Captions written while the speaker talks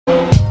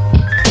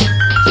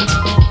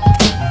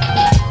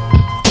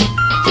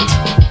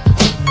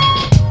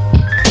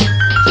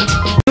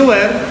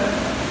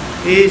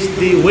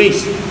the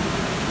waste,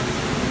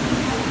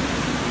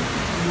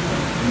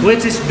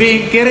 which is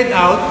being carried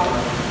out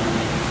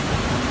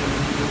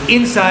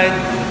inside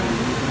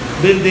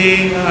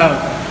building.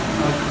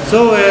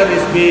 So where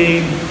is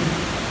being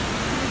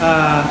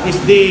is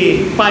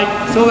the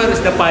pipe? So where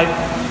is the pipe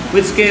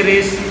which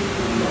carries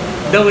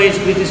the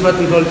waste, which is what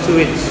we call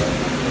sewage,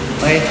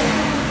 right?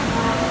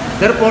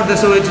 Therefore, the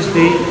sewage is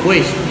the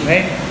waste,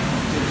 right?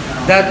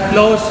 That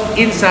flows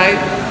inside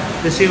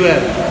the sewer.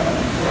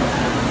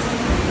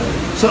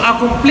 So a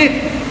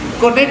complete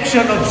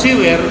connection of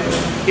sewer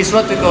is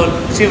what we call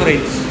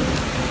sewerage.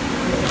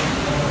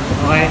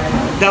 Okay?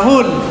 The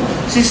whole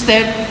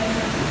system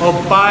of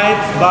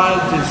pipes,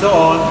 valves, and so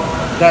on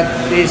that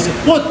is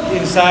put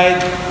inside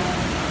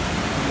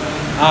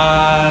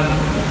a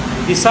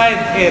design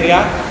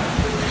area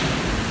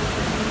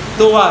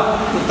to what?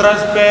 To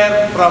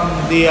transfer from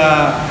the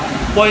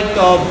point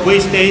of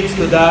wastage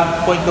to the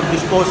point of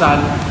disposal.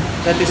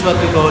 That is what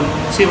we call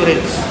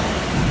sewerage.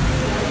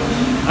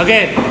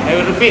 Again, I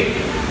will repeat.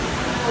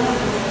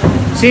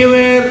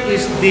 Sewer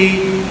is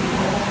the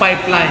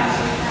pipeline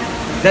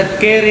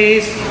that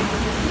carries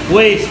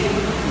waste,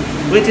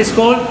 which is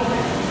called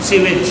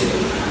sewage.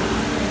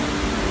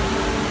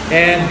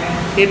 And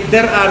if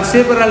there are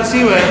several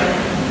sewer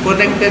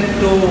connected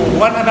to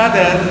one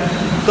another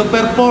to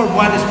perform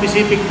one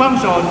specific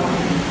function,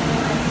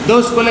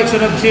 those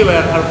collection of sewer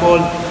are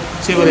called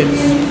sewerage.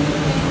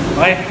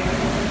 Right?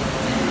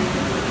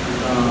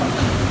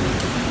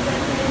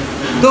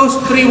 Those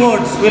three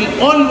words will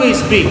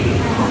always be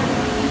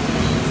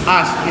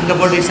asked in the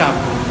board exam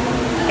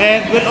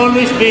and will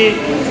always be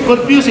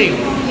confusing.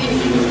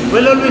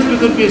 Will always be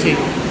confusing.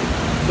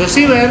 The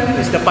sewer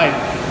is the pipe.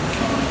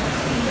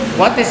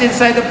 What is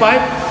inside the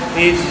pipe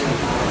is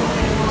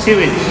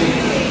sewage.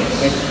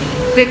 Okay.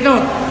 Take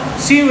note,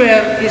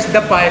 sewer is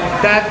the pipe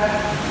that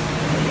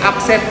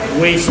accepts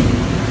waste.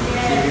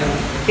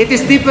 It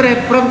is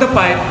different from the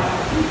pipe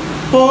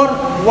for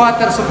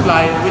water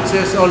supply, which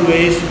is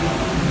always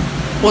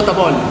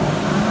potable.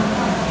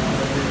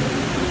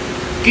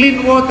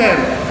 Clean water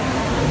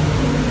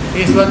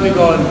is what we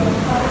call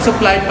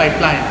supply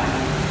pipeline.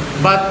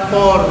 But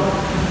for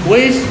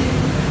waste,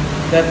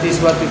 that is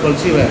what we call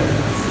sewer.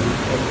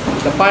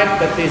 The pipe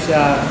that is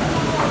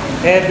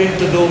having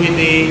to do with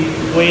the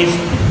waste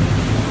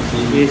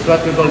is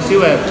what we call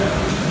sewer.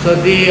 So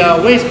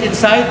the waste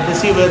inside the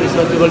sewer is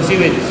what we call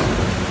sewage.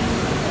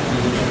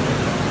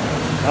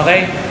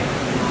 Okay?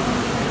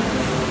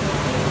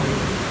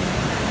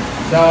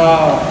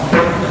 So,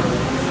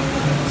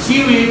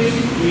 sewage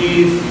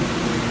is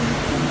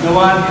the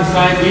one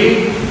inside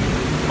the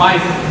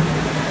pipe.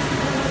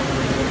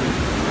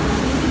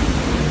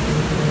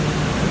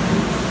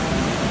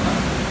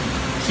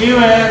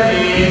 Sewer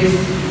is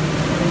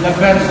the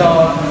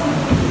person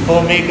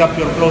who make up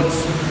your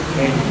clothes.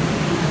 Okay?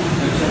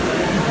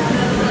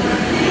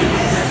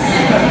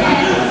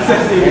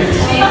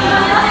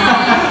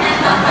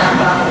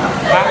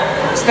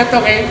 Is that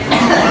okay?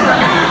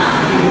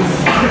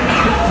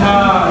 No,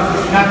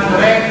 it's not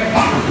correct.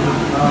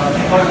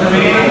 For the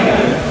way.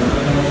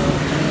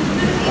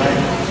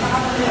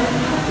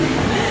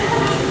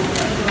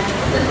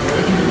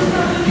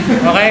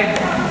 Okay?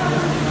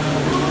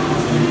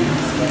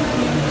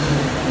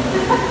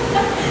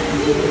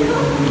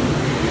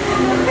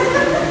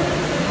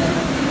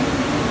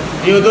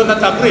 You do not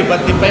agree,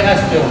 but if I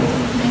ask you,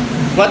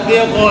 what do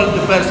you call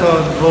the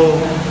person who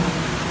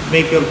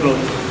make your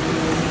clothes?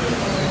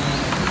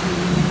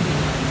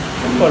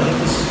 Of course,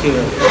 it is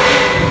sewer.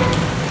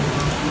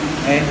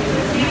 Okay?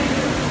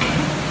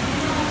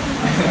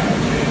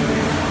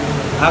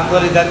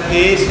 Actually, that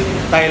is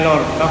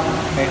tailor. No?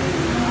 Okay.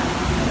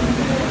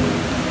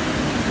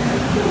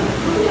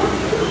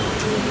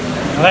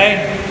 Okay?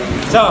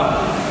 So,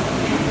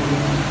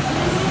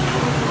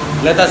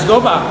 let us go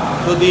back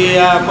to the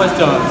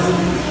questions.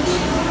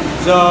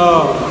 So,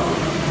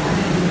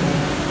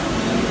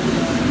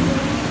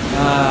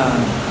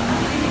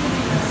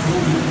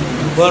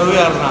 where we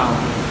are now?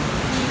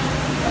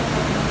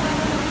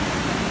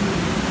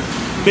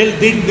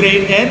 Building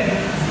drain and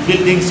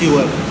building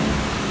sewer.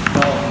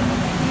 So,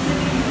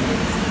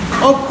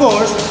 of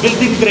course,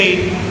 building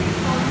drain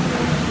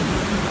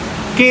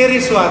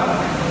carries what?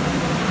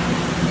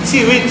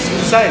 Sewage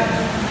inside.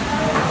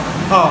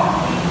 Oh.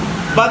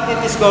 But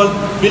it is called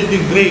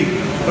building drain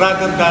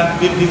rather than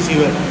building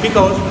sewer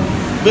because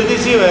building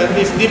sewer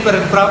is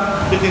different from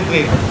building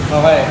drain.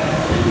 Okay.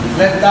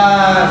 Let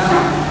us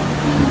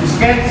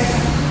sketch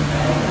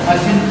a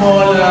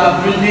simple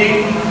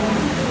building.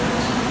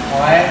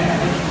 Okay.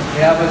 We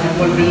have a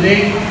simple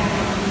building.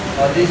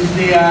 This is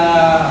the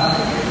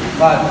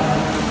what?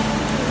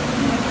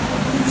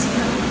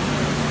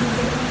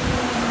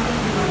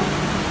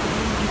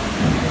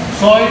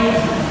 Soil.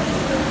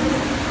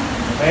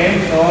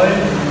 Okay, soil.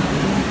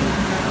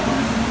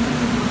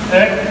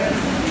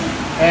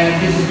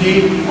 And this is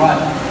the what?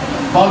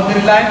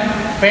 Boundary line,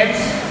 fence,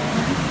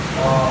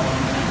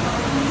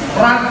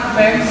 front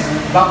fence,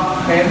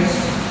 back fence.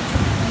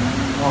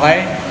 Okay?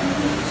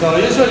 So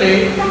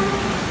usually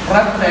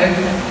front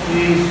fence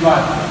is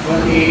what?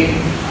 wherein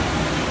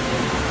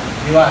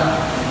the what?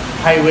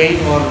 Highway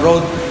or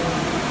road.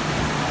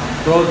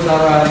 Roads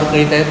are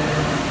located.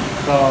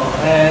 So,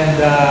 and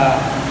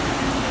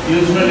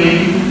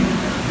usually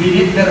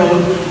beneath the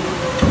road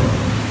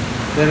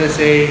there is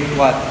a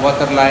what?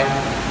 Water line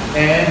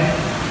and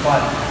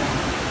what?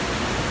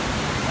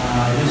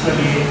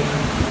 Usually,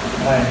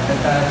 right,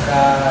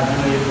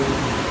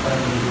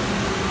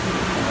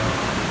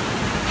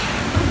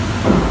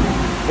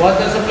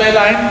 water supply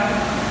line,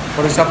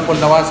 for example,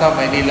 Nawasa,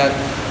 Maynila,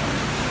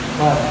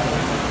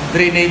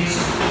 drainage,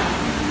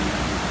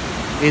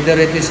 either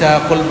it is a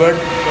culvert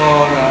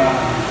or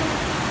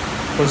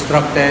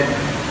constructed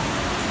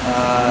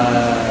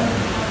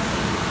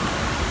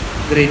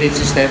drainage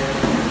system.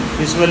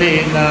 Usually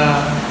in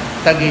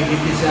Taguig,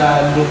 it is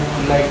a look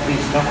like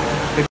this, no?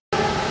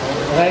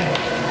 Okay?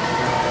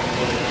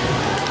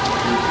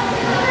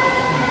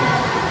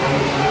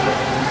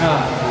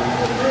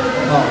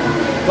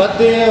 What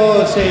do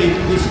you say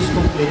this is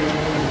complete?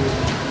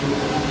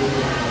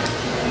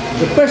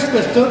 The first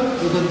question,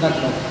 you do not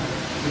know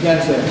the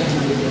answer.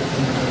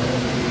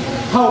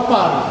 How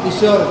far is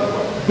your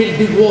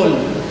building wall?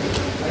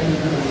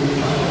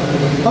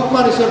 How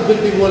far is your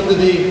building wall to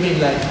the main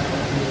line?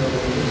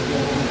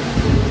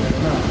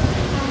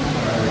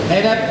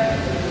 And that,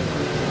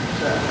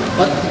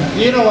 but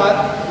you know what?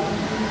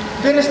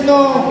 There is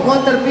no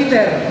water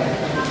meter.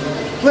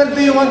 Where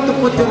do you want to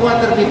put your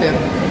water meter?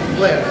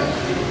 Where?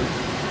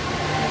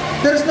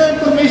 There is no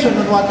information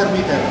on water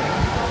meter.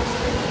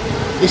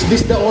 Is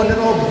this the owner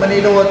of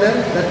Manila Water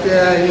that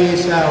he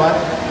is what?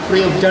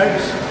 Free of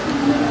charge?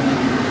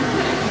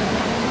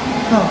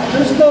 No,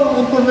 there is no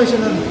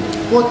information on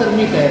water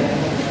meter.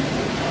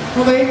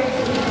 Okay?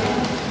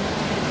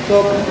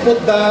 So put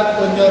that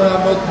on your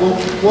notebook.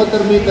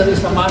 Water meter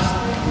is a must.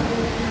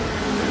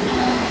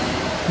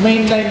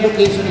 Mainline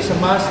location is a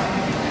must.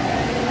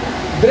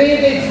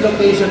 Drainage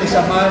location is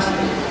a must.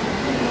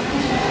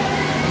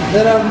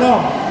 There are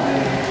no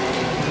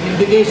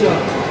indication.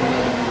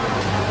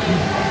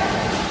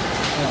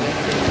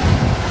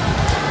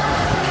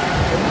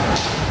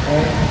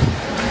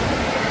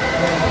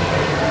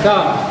 So,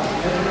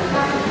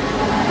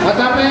 what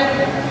happened?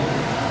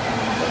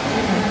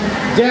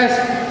 Just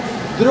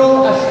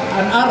draw us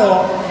an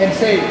arrow and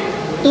say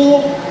to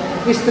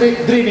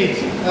street drainage.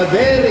 A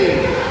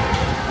very,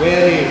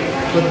 very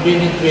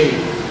convenient way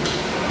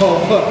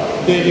of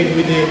dealing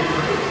with the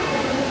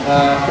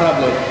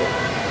problem.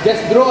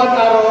 Just draw an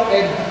arrow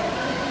and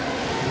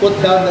put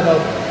down the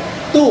note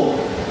to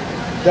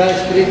the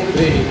street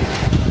drainage.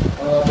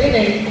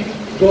 Meaning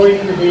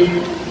going to be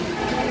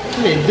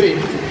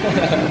drained.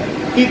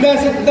 He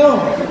doesn't know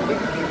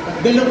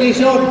the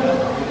location.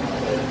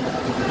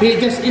 He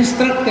just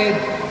instructed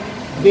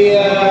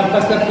the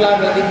master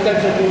planner in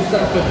terms of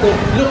construction to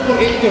look for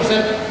it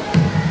yourself.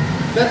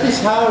 That is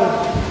how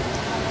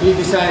he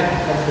designed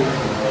something.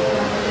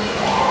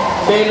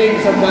 Telling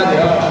somebody,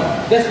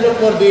 just look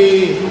for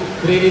the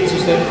drainage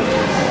system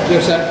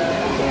yourself.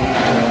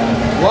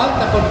 What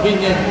a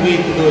convenient way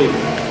to do it.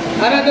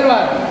 Another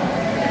one,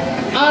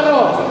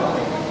 arrow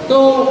to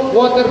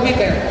water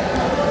meter.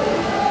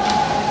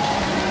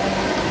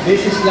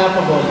 This is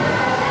laughable.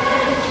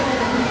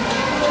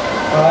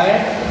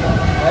 Alright?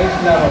 That is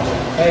laughable.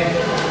 Okay?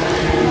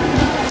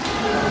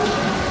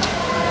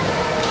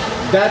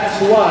 That's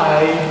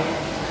why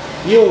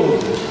you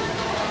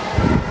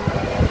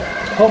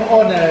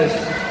homeowners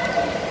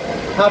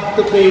have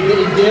to pay the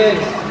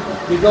engineers,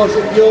 because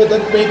if you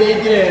don't pay the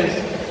engineers,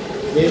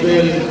 they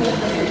will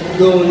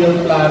do your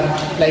plan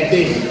like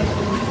this.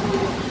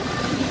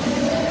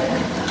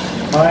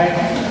 Alright?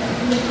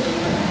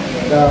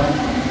 So,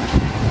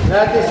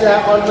 that is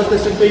almost the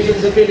situation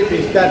in the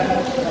Philippines, that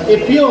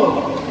if you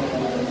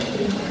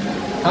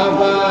have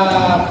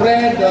a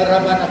friend or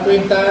have an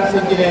acquaintance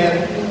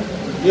engineer,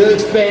 you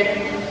expect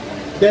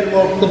their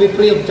work to be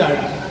free of charge.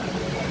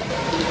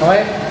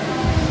 Okay?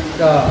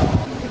 So,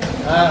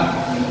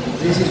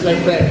 this is my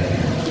friend.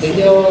 Can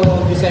you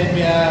design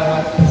me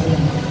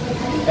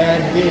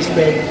and we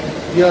expect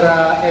your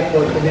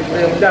effort to be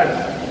free of charge.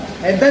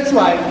 And that's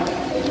why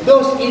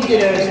those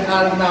engineers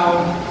are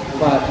now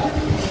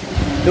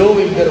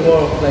doing their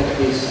work like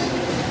this.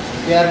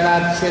 They are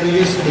not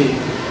seriously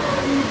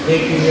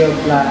making your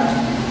plan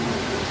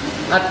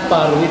at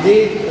par with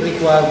the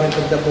requirement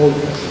of the code.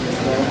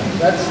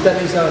 That's the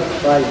reason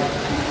why.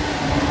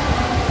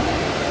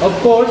 Of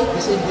course,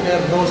 this engineer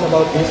knows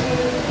about this.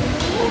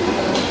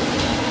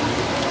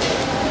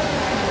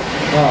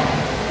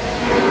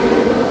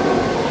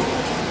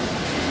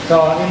 So,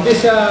 in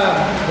this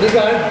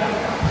regard,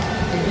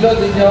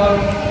 include in your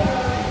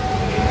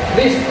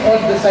list all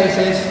the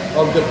sizes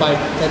of the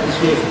pipe that is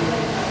used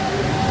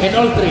in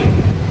all three: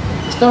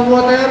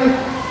 stormwater,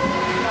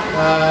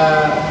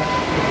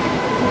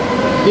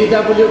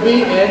 DWB,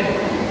 and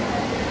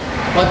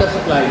water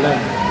supply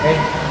line. Okay?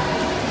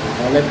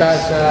 Let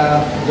us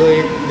do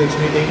it next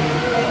meeting.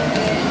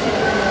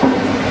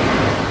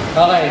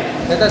 Okay,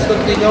 let us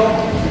continue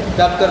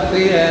chapter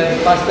 3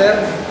 and faster.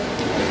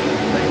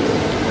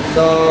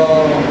 So,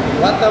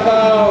 what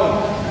about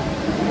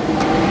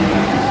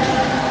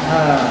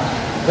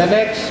The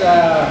next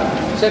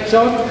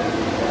section,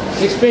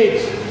 next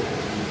page,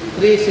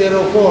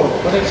 304,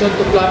 connection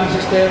to plumbing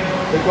system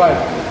required.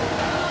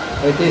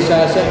 It is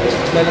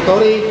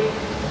self-explanatory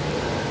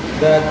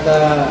that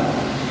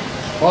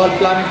all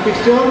plumbing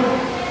fixture,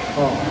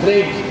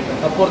 drains,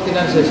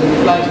 appurtenances, and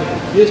applies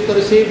used to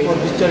receive or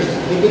discharge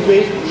liquid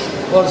waste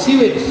or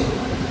sewage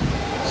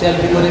shall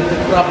be connected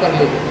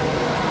properly.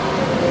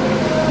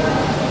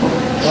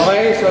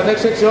 Okay, so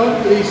next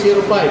section,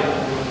 305.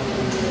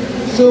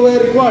 Sewer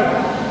required.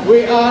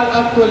 We are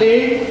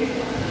actually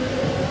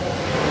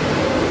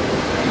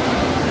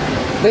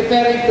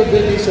preparing to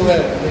build this sewer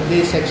in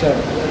this section.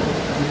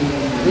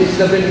 This is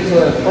the building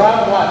sewer.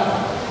 From what?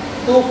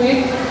 2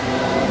 feet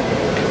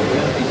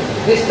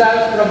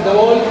distance from the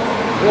wall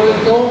going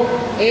to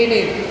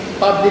any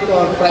public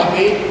or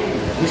private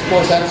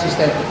disposal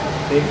system.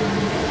 Okay.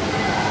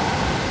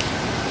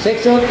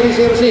 Section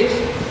 306.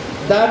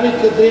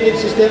 Damage to drainage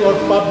system or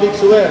public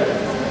sewer.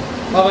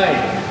 Okay.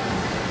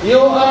 You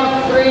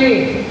are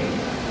free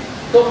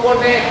to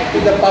connect to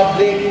the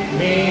public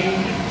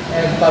main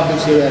and public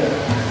sewer.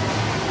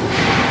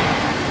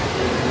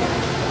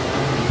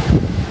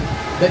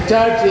 The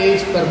charge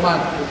is per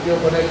month if you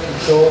connect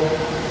to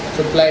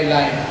supply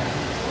line.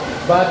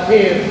 But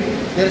here,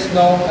 there's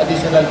no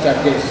additional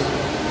charges.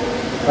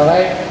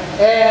 Okay?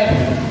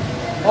 And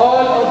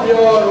all of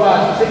your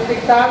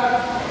septic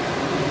tank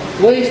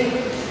waste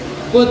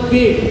could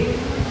be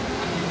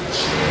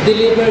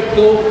delivered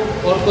to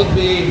or could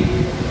be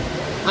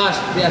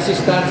asked the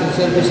assistance and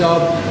service of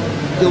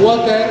the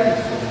water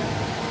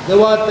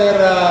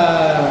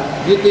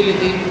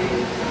utility.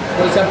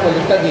 For example,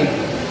 in Taguig,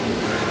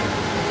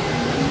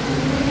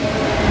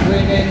 we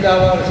need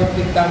our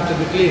septic tank to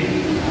be clean.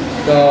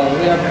 So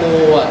we have to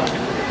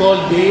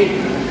call the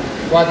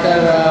water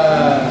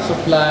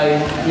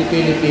supply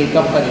utility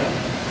company.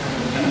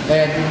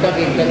 And in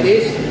Taguig, that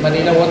is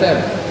Manila Water.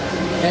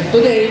 And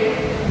today,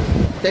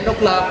 10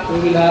 o'clock, we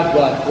will have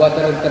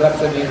water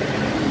interruption in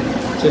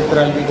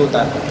Central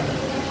Bigutan.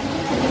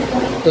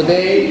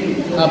 Today,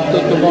 up to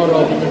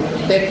tomorrow,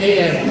 10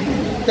 a.m.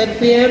 10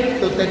 p.m.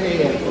 to 10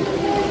 a.m.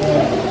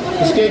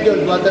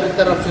 Scheduled water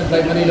interruption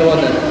by Manila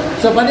Water.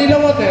 So Manila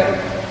Water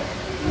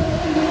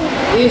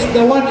is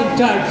the one in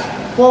charge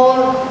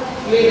for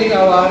cleaning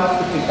our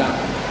septic tank.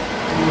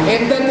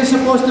 And that is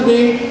supposed to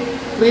be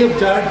free of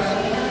charge.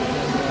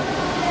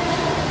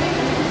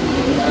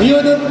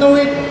 You don't know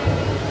it.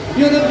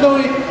 You don't know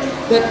it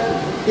that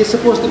it's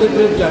supposed to be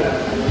free of charge.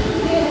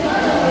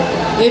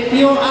 If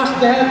you ask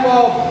the help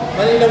of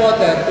Manila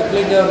Water to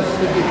clean your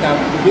septic tank,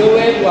 you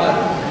will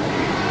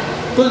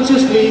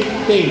consciously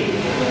pay.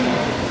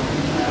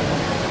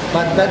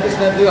 But that is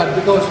not the one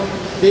because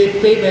the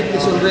payment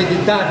is already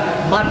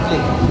done monthly.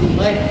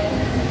 Right?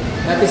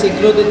 That is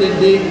included in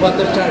the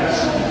water charge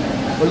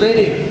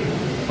already.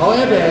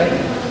 However,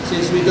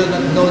 since we do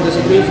not know the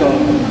situation,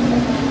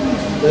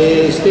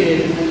 we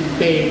still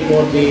pay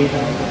for the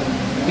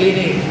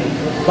cleaning.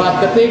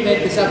 But the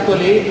payment is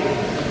actually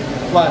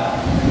what?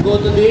 Go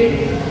to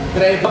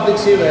the public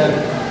sewer.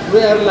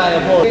 We are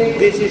liable.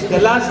 This is the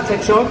last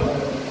section.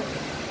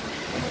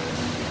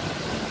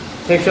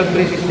 Section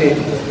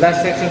 316.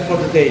 Last section for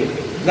the day.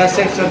 Last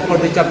section for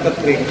the chapter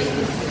 3.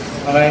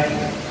 Okay?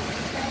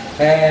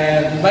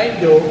 And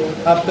mind you,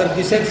 after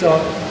this section,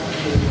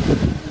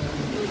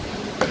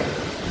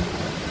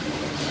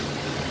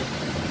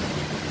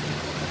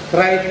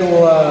 try to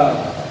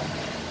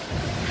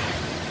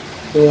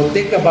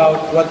think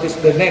about what is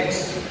the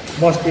next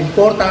most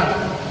important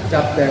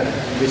chapter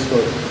in this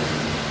course.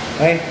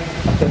 Okay?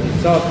 After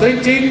this. So,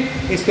 trenching,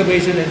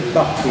 excavation, and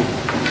backfill.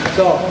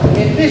 So,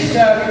 in this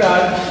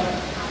regard,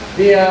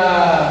 the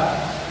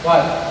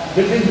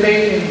building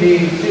drain in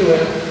the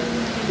sewer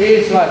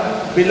is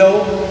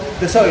below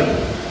the soil.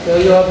 So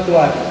you have to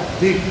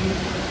dig.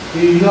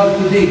 You have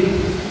to dig.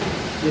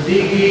 You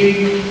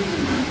digging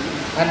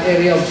an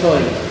area of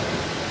soil.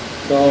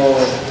 So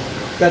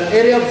that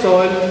area of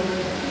soil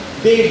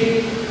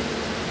dig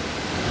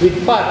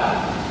with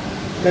path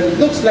that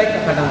looks like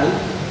a canal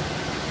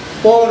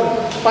for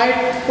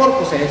pipe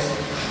purposes.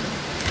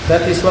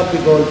 That is what we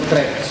call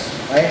trench.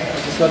 Right?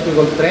 That is what we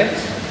call trench.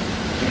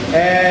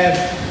 And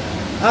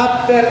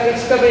after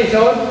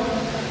excavation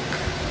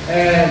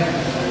and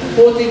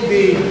putting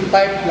the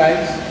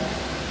pipelines,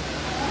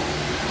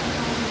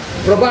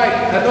 provide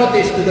a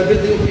notice to the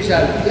building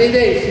official, 3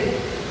 days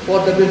for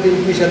the building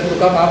official to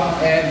come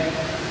up and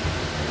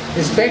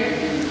inspect,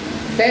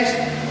 test.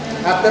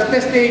 After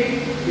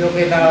testing, you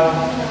can now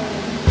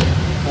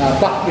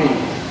backfill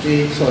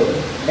the soil.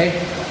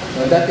 Okay?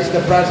 So that is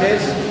the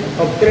process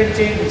of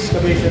trenching,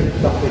 excavation,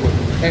 and backfilling.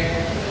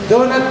 Okay?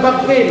 Do not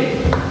backfill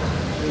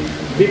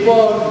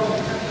before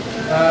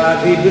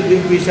the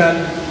building official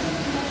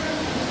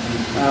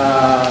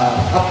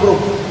approve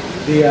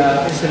the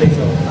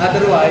installation.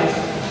 Otherwise,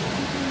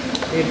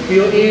 if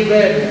you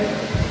even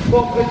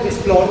concrete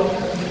this floor,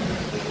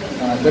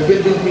 the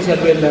building official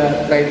will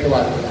try to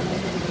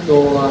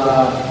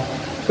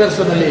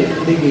personally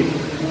dig it,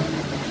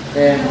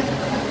 and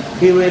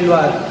he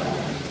will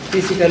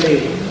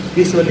physically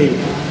visually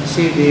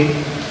see the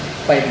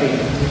piping.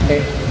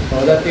 Okay,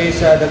 so that is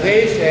the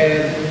case,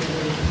 and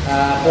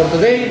for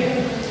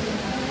today,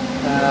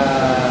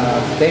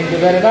 thank you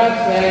very much,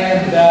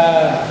 and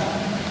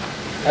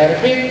I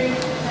repeat,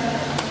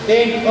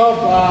 think of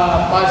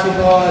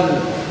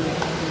possible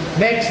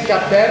next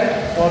chapter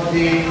for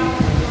the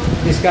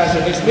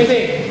discussion next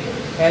meeting.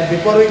 And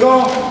before we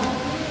go,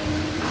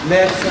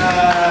 let's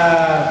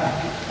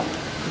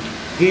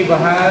give a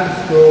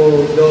hand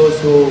to those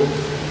who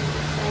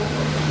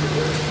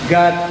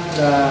got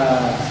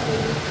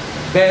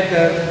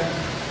better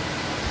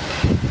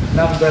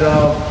number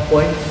of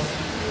points.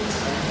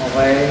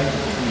 Okay.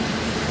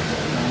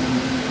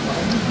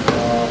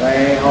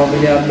 Okay, how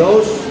many of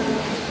those?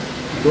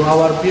 To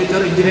our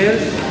future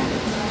engineers,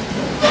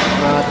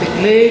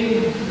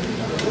 Elaine,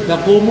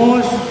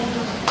 Dacumos,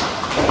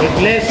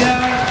 Iglesia,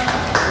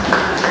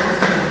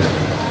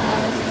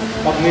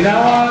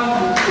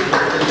 Paglinawan,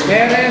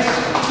 Perez,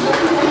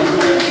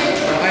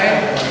 okay?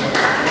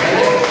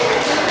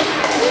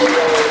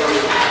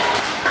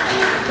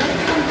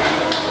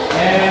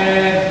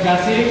 And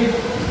Kasim,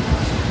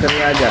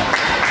 Cariaga.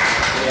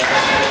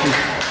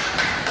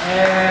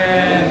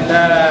 and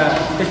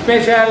a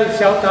special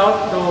shout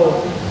out to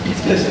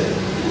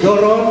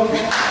Doron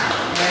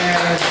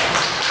and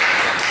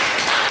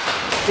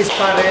his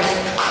parents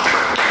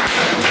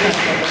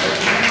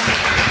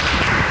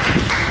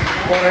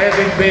for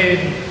having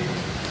been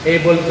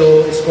able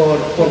to score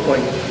 4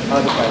 points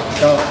out of 5.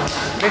 So,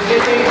 next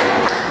meeting,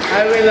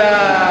 I will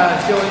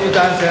show you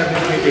the answer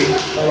this meeting.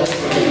 So,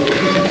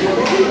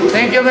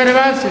 thank you very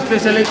much,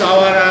 especially to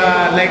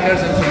our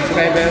likers and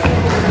subscribers.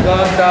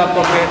 Don't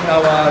forget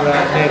our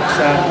next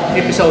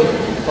episode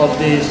of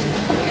this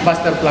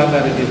Master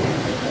Plumber review.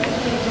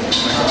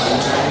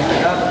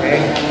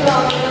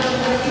 Okay.